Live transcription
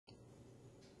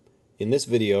In this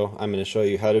video, I'm going to show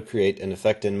you how to create an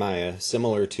effect in Maya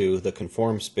similar to the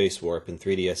Conform space warp in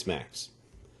 3ds Max.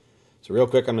 So real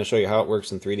quick, I'm going to show you how it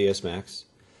works in 3ds Max.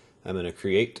 I'm going to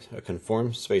create a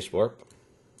Conform space warp.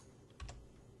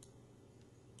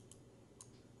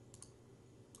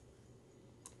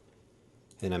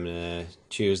 And I'm going to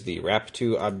choose the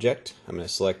wrap2 object. I'm going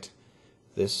to select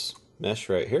this mesh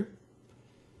right here.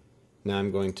 Now I'm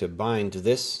going to bind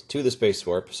this to the space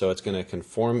warp, so it's going to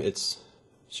conform its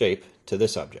shape to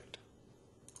this object.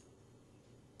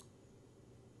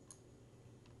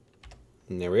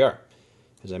 And there we are.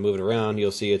 As I move it around,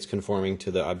 you'll see it's conforming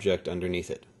to the object underneath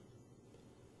it.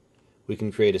 We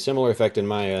can create a similar effect in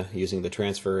Maya using the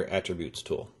Transfer Attributes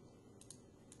tool.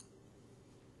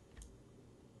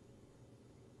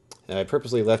 And I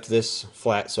purposely left this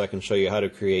flat so I can show you how to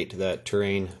create that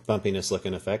terrain bumpiness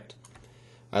looking effect.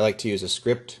 I like to use a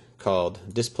script called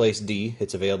DisplaceD.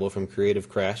 It's available from Creative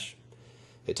Crash.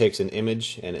 It takes an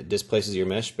image and it displaces your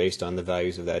mesh based on the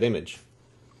values of that image.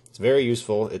 It's very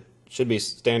useful. It should be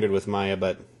standard with Maya,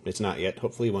 but it's not yet.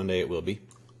 Hopefully one day it will be.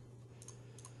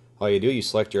 All you do, you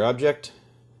select your object,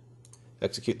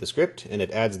 execute the script, and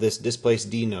it adds this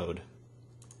DisplaceD node.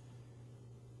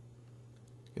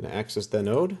 I'm going to access the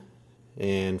node,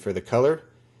 and for the color,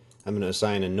 I'm going to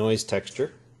assign a noise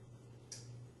texture.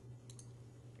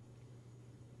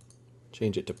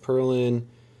 Change it to Perlin.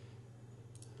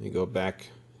 Let me go back,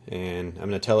 and I'm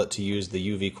going to tell it to use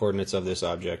the UV coordinates of this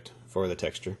object for the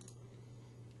texture.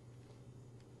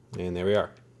 And there we are.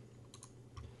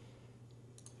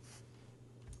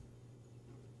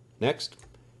 Next,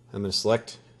 I'm going to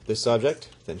select this object,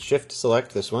 then Shift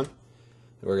select this one.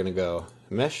 We're going to go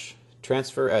Mesh,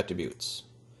 Transfer Attributes,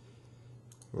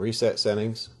 Reset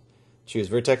Settings, choose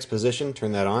Vertex Position,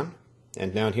 turn that on,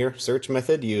 and down here, Search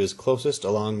Method, use Closest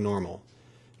Along Normal,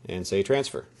 and say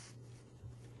Transfer.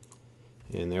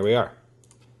 And there we are.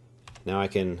 Now I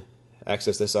can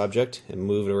access this object and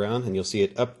move it around, and you'll see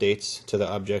it updates to the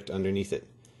object underneath it.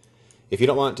 If you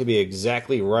don't want it to be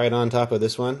exactly right on top of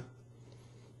this one,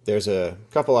 there's a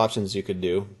couple options you could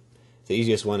do. The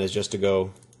easiest one is just to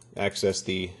go access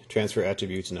the Transfer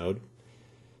Attributes node,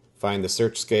 find the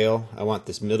search scale. I want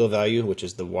this middle value, which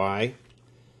is the Y.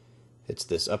 It's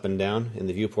this up and down in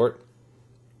the viewport.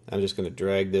 I'm just going to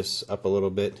drag this up a little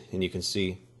bit, and you can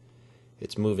see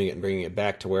it's moving it and bringing it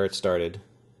back to where it started,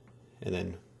 and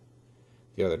then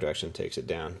the other direction takes it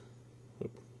down. Oop.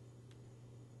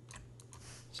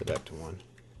 So back to 1.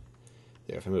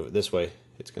 There, if I move it this way,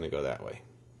 it's going to go that way.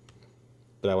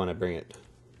 But I want to bring it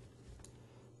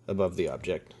above the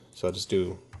object, so I'll just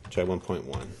try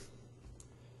 1.1.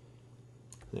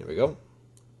 There we go.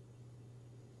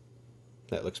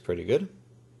 That looks pretty good.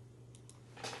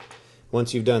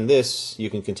 Once you've done this,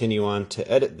 you can continue on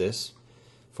to edit this.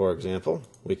 For example,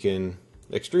 we can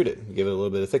extrude it, give it a little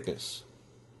bit of thickness.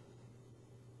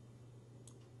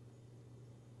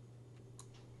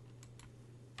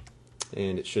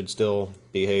 And it should still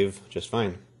behave just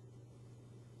fine.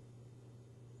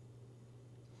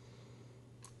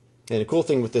 And a cool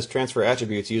thing with this transfer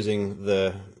attributes using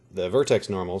the vertex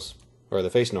normals, or the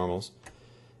face normals,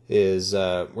 is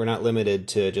we're not limited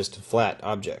to just flat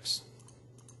objects.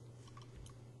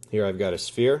 Here I've got a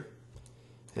sphere,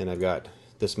 and I've got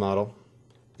this model.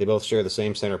 They both share the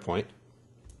same center point.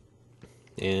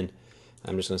 And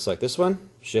I'm just going to select this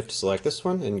one, Shift select this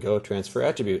one, and go Transfer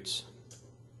Attributes.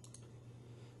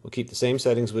 We'll keep the same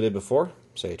settings we did before,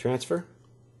 say Transfer,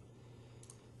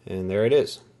 and there it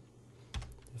is.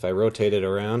 If I rotate it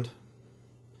around,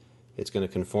 it's going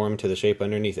to conform to the shape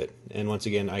underneath it. And once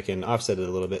again, I can offset it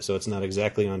a little bit so it's not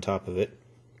exactly on top of it.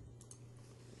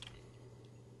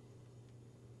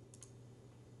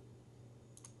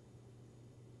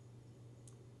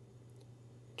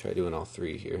 Try doing all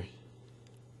three here.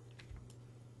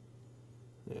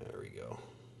 There we go.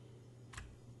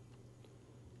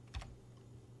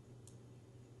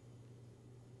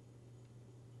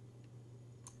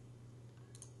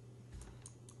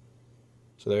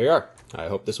 So there you are. I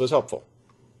hope this was helpful.